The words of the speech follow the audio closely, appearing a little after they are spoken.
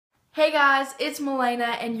Hey guys, it's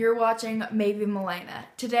Malayna and you're watching Maybe Malayna.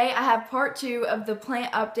 Today I have part 2 of the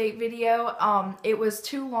plant update video. It was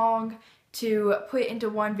too long to put into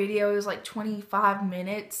one video. It was like 25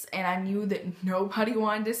 minutes and I knew that nobody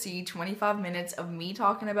wanted to see 25 minutes of me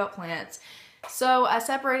talking about plants. So I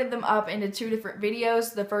separated them up into 2 different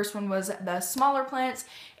videos. The first one was the smaller plants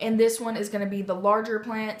and this one is going to be the larger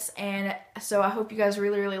plants, and so I hope you guys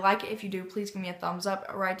really like it. If you do, please give me a thumbs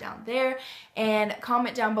up right down there and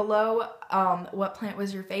comment down below what plant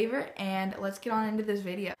was your favorite, and let's get on into this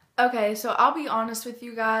video. Okay, so I'll be honest with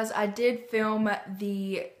you guys, I did film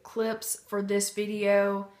the clips for this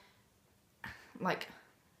video like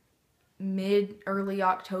early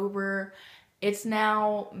October. It's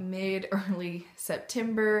now mid-early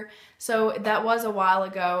September, so that was a while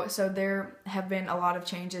ago. So there have been a lot of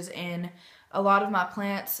changes in a lot of my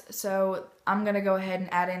plants. So I'm gonna go ahead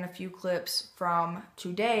and add in a few clips from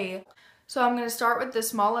today. So I'm gonna start with the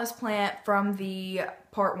smallest plant from the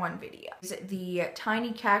part 1 video. It's the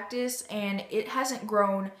tiny cactus, and it hasn't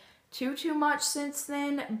grown too much since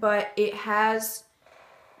then, but it has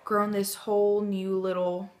grown this whole new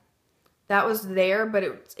little, that was there, but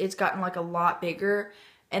it's gotten like a lot bigger.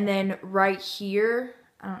 And then right here,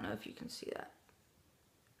 I don't know if you can see that.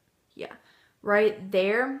 Yeah, right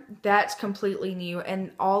there, that's completely new.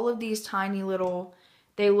 And all of these tiny little,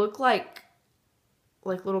 they look like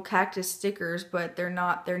little cactus stickers, but they're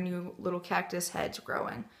not. They're new little cactus heads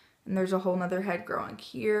growing. And there's a whole nother head growing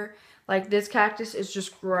here. Like, this cactus is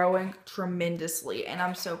just growing tremendously, and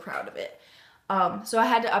I'm so proud of it. So I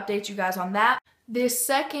had to update you guys on that. This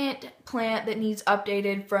second plant that needs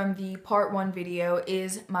updated from the part 1 video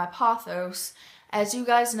is my pothos. As you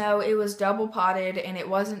guys know, it was double potted and it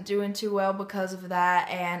wasn't doing too well because of that,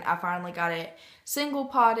 and I finally got it single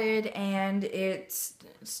potted and it's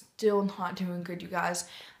still not doing good, you guys.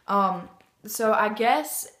 So I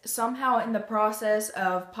guess somehow in the process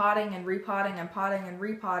of potting and repotting and potting and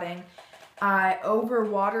repotting, I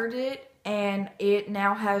overwatered it, and it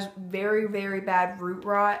now has very bad root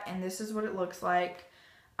rot, and this is what it looks like.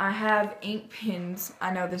 I have ink pens.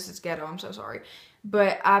 I know this is ghetto, I'm so sorry.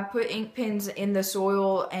 But I put ink pens in the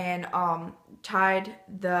soil and tied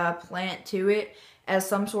the plant to it as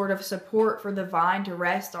some sort of support for the vine to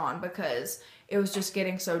rest on, because it was just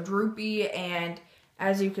getting so droopy, and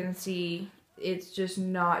as you can see, it's just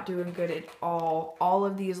not doing good at all. All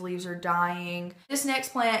of these leaves are dying. This next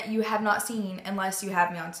plant you have not seen unless you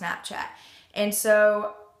have me on Snapchat. And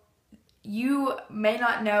so you may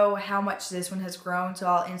not know how much this one has grown, so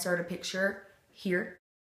I'll insert a picture here.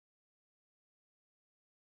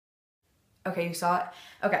 Okay, you saw it?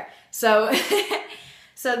 Okay, so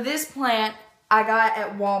so this plant I got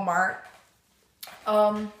at Walmart.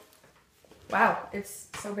 Wow, it's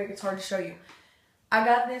so big it's hard to show you. I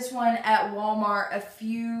got this one at Walmart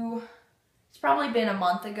it's probably been a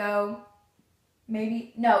month ago,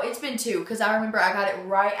 maybe. No, it's been 2, because I remember I got it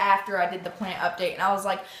right after I did the plant update, and I was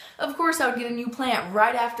like, of course I would get a new plant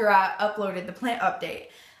right after I uploaded the plant update.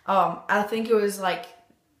 I think it was like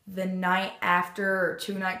the night after or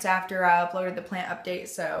 2 nights after I uploaded the plant update,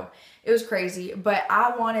 so it was crazy. But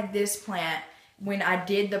I wanted this plant when I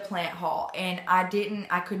did the plant haul, and I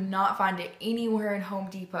could not find it anywhere in Home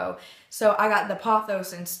Depot. So I got the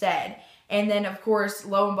pothos instead. And then of course,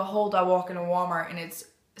 lo and behold, I walk into Walmart and it's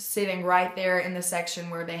sitting right there in the section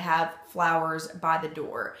where they have flowers by the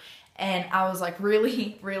door. And I was like,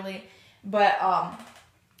 really? But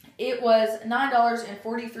it was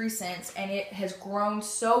 $9.43 and it has grown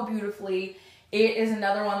so beautifully. It is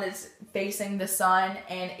another one that's facing the sun,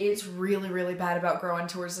 and it's really bad about growing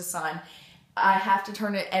towards the sun. I have to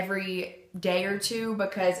turn it every day or 2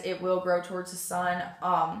 because it will grow towards the sun.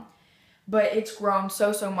 But it's grown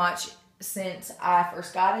so much since I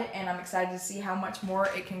first got it, and I'm excited to see how much more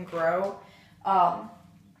it can grow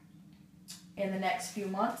in the next few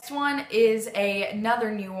months. This one is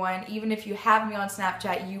another new one. Even if you have me on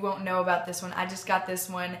Snapchat, you won't know about this one. I just got this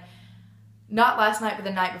one not last night, but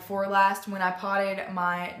the night before last, when I potted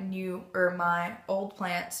my old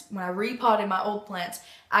plants. When I repotted my old plants,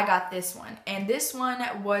 I got this one. And this one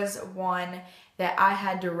was one that I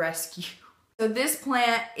had to rescue. So this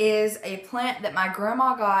plant is a plant that my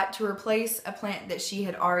grandma got to replace a plant that she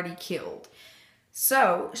had already killed.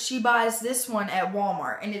 So she buys this one at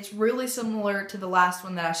Walmart, and it's really similar to the last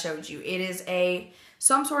one that I showed you. It is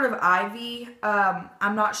some sort of ivy.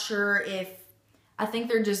 I'm not sure I think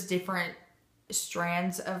they're just different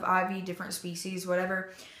strands of ivy, different species,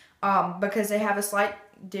 whatever, because they have a slight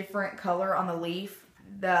different color on the leaf.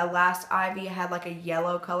 The last ivy had like a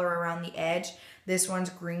yellow color around the edge. This one's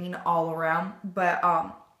green all around. But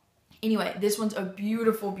anyway, this one's a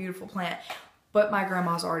beautiful plant. but my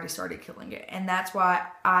grandma's already started killing it, and that's why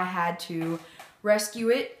I had to rescue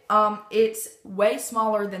it. It's way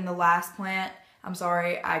smaller than the last plant. I'm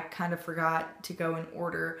sorry, I kind of forgot to go in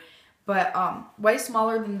order, but way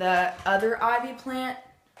smaller than the other ivy plant,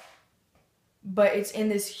 but it's in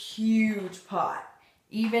this huge pot,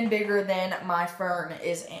 even bigger than my fern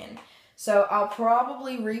is in. So I'll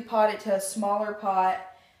probably repot it to a smaller pot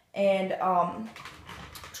and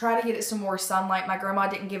try to get it some more sunlight. My grandma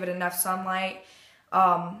didn't give it enough sunlight,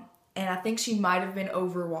 and I think she might have been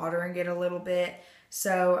overwatering it a little bit.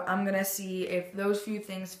 So I'm gonna see if those few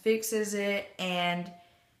things fixes it, and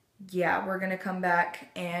yeah, we're gonna come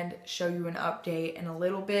back and show you an update in a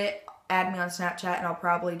little bit. Add me on Snapchat and I'll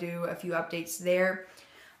probably do a few updates there.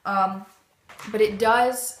 But it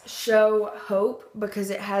does show hope because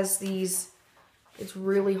it has these, it's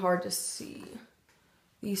really hard to see,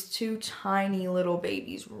 these two tiny little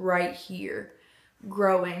babies right here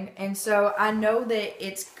growing. And so I know that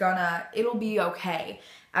it'll be okay.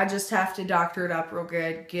 I just have to doctor it up real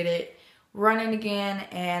good, get it running again,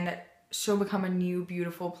 and she'll become a new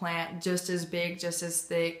beautiful plant, just as big, just as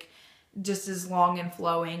thick, just as long and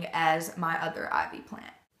flowing as my other ivy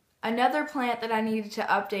plant. Another plant that I needed to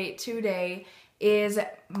update today is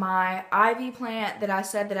my ivy plant that I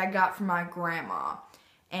said that I got from my grandma.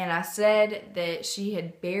 And I said that she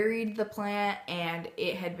had buried the plant and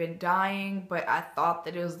it had been dying, but I thought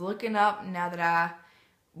that it was looking up now that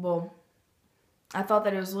I thought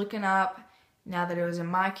that it was looking up now that it was in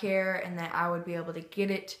my care and that I would be able to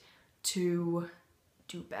get it to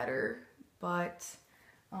do better. But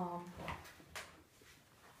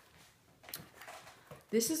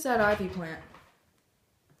this is that ivy plant.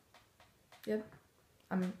 Yep,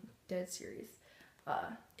 I'm dead serious.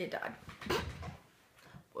 It died.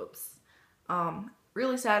 Whoops.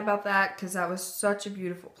 Really sad about that because that was such a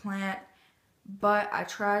beautiful plant. But I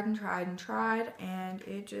tried and tried and tried, and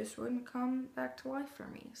it just wouldn't come back to life for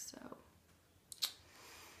me. So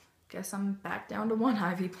guess I'm back down to one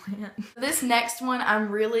ivy plant. This next one I'm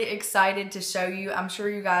really excited to show you. I'm sure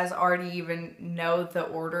you guys already even know the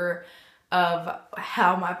order of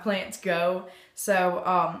how my plants go.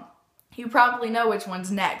 So you probably know which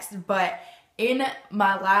one's next. But in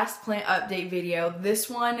my last plant update video, this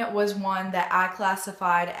one was one that I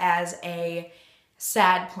classified as a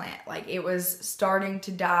sad plant. Like, it was starting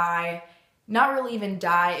to die. Not really even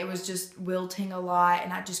die, it was just wilting a lot,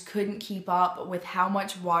 and I just couldn't keep up with how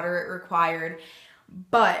much water it required.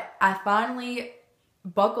 But I finally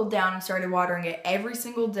buckled down and started watering it every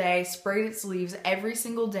single day, sprayed its leaves every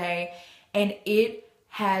single day, and it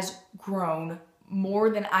has grown more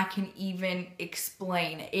than I can even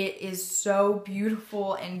explain. It is so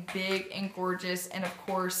beautiful and big and gorgeous, and of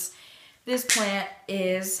course, this plant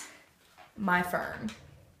is my fern.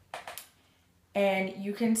 And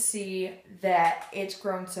you can see that it's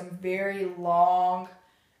grown some very long,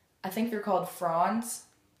 I think they're called fronds.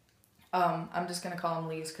 I'm just gonna call them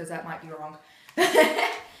leaves because that might be wrong.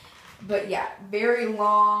 But yeah, very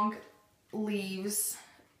long leaves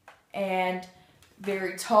and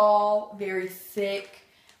very tall, very thick.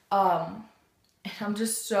 And I'm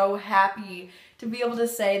just so happy to be able to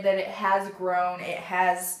say that it has grown. It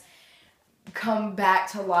has come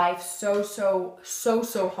back to life so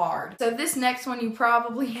hard. So this next one, you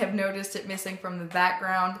probably have noticed it missing from the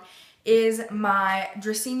background, is my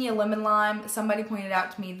Dracaena lemon lime. Somebody pointed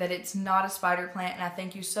out to me that it's not a spider plant, and I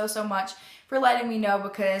thank you so much for letting me know,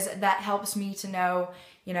 because that helps me to know,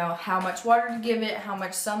 you know, how much water to give it, how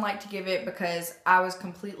much sunlight to give it, because I was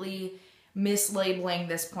completely mislabeling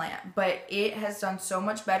this plant. But it has done so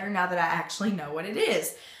much better now that I actually know what it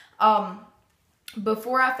is.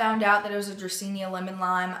 Before I found out that it was a Dracaena lemon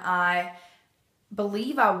lime, I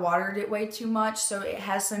believe I watered it way too much, so it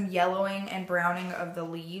has some yellowing and browning of the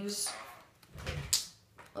leaves.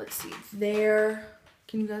 Let's see, there,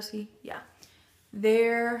 can you guys see? Yeah,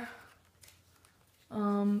 there,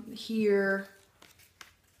 here,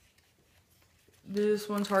 this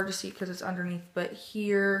one's hard to see because it's underneath, but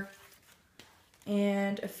here,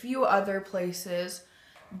 and a few other places.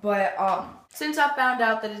 But since I found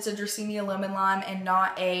out that it's a Dracaena lemon lime and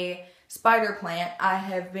not a spider plant, I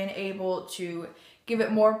have been able to give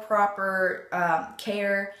it more proper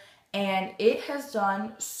care, and it has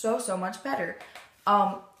done so much better.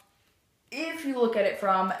 If you look at it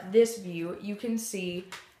from this view, you can see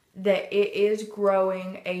that it is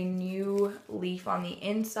growing a new leaf on the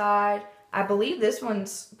inside. I believe this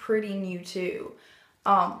one's pretty new too.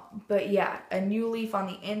 But yeah, a new leaf on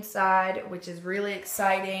the inside, which is really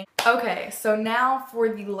exciting. Okay, so now for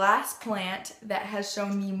the last plant that has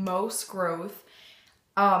shown the most growth.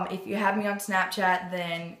 If you have me on Snapchat,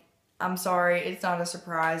 then I'm sorry, it's not a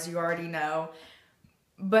surprise, you already know.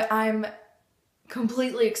 But I'm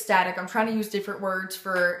completely ecstatic. I'm trying to use different words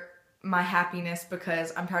for my happiness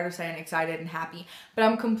because I'm tired of saying excited and happy. But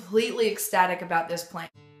I'm completely ecstatic about this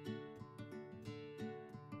plant.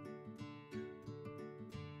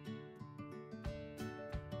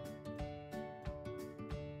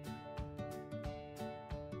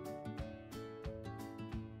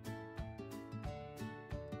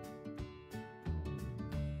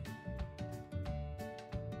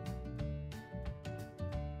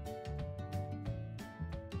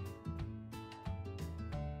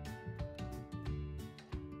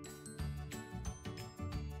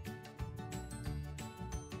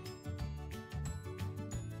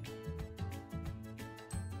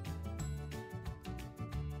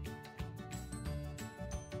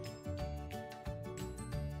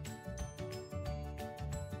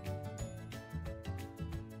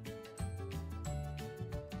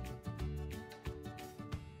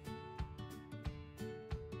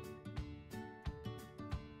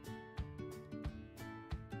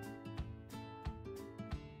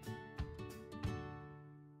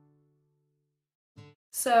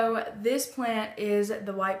 So this plant is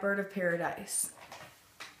the white bird of paradise.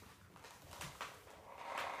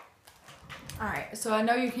 Alright, so I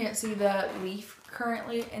know you can't see the leaf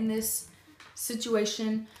currently in this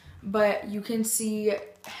situation, but you can see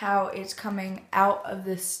how it's coming out of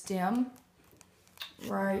the stem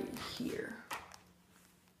right here.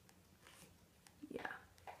 Yeah.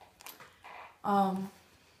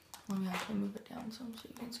 Let me actually move it down some so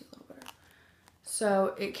you can see a little better.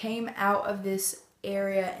 So it came out of this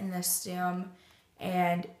area in the stem,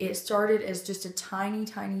 and it started as just a tiny,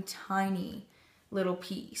 tiny, tiny little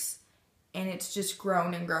piece, and it's just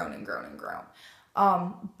grown and grown and grown and grown.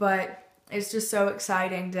 But it's just so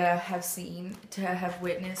exciting to have seen, to have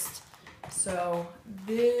witnessed. So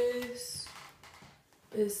this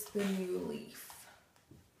is the new leaf.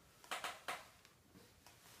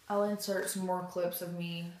 I'll insert some more clips of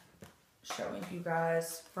me showing you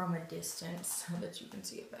guys from a distance so that you can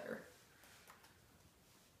see it better.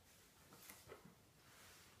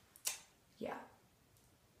 Yeah.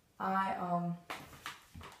 I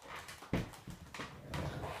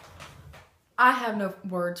have no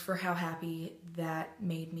words for how happy that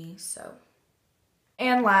made me, so.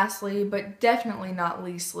 And lastly, but definitely not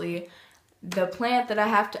leastly, the plant that I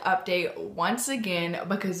have to update once again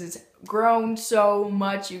because it's grown so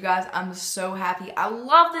much, you guys. I'm so happy. I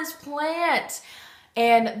love this plant.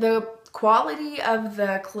 And the quality of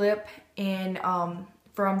the clip in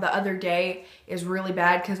from the other day is really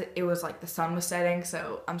bad because it was like the sun was setting,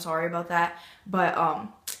 so I'm sorry about that. But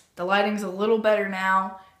the lighting's a little better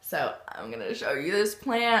now, so I'm gonna show you this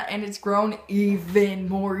plant, and it's grown even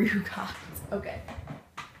more, you guys. Okay.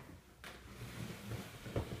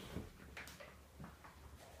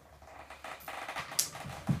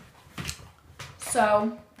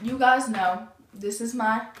 So, you guys know, this is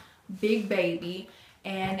my big baby,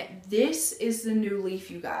 and this is the new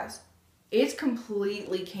leaf, you guys. It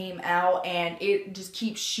completely came out, and it just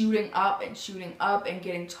keeps shooting up and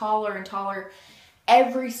getting taller and taller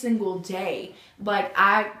every single day. Like,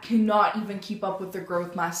 I cannot even keep up with the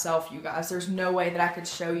growth myself, you guys. There's no way that I could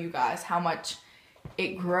show you guys how much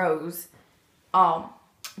it grows.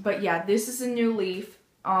 But yeah, this is a new leaf.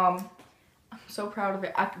 I'm so proud of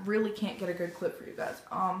it. I really can't get a good clip for you guys.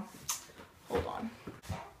 Hold on.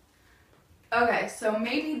 Okay, so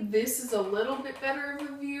maybe this is a little bit better of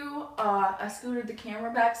a view. I scooted the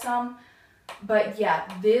camera back some. But yeah,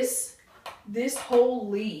 this whole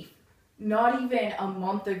leaf, not even a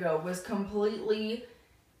month ago, was completely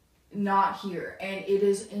not here. And it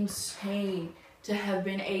is insane to have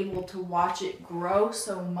been able to watch it grow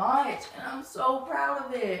so much. And I'm so proud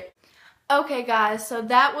of it. Okay guys, so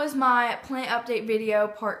that was my plant update video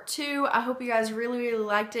part 2. I hope you guys really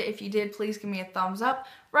liked it. If you did, please give me a thumbs up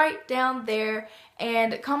right down there.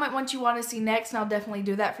 And comment what you want to see next, and I'll definitely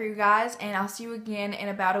do that for you guys. And I'll see you again in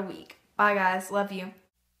about a week. Bye guys, love you.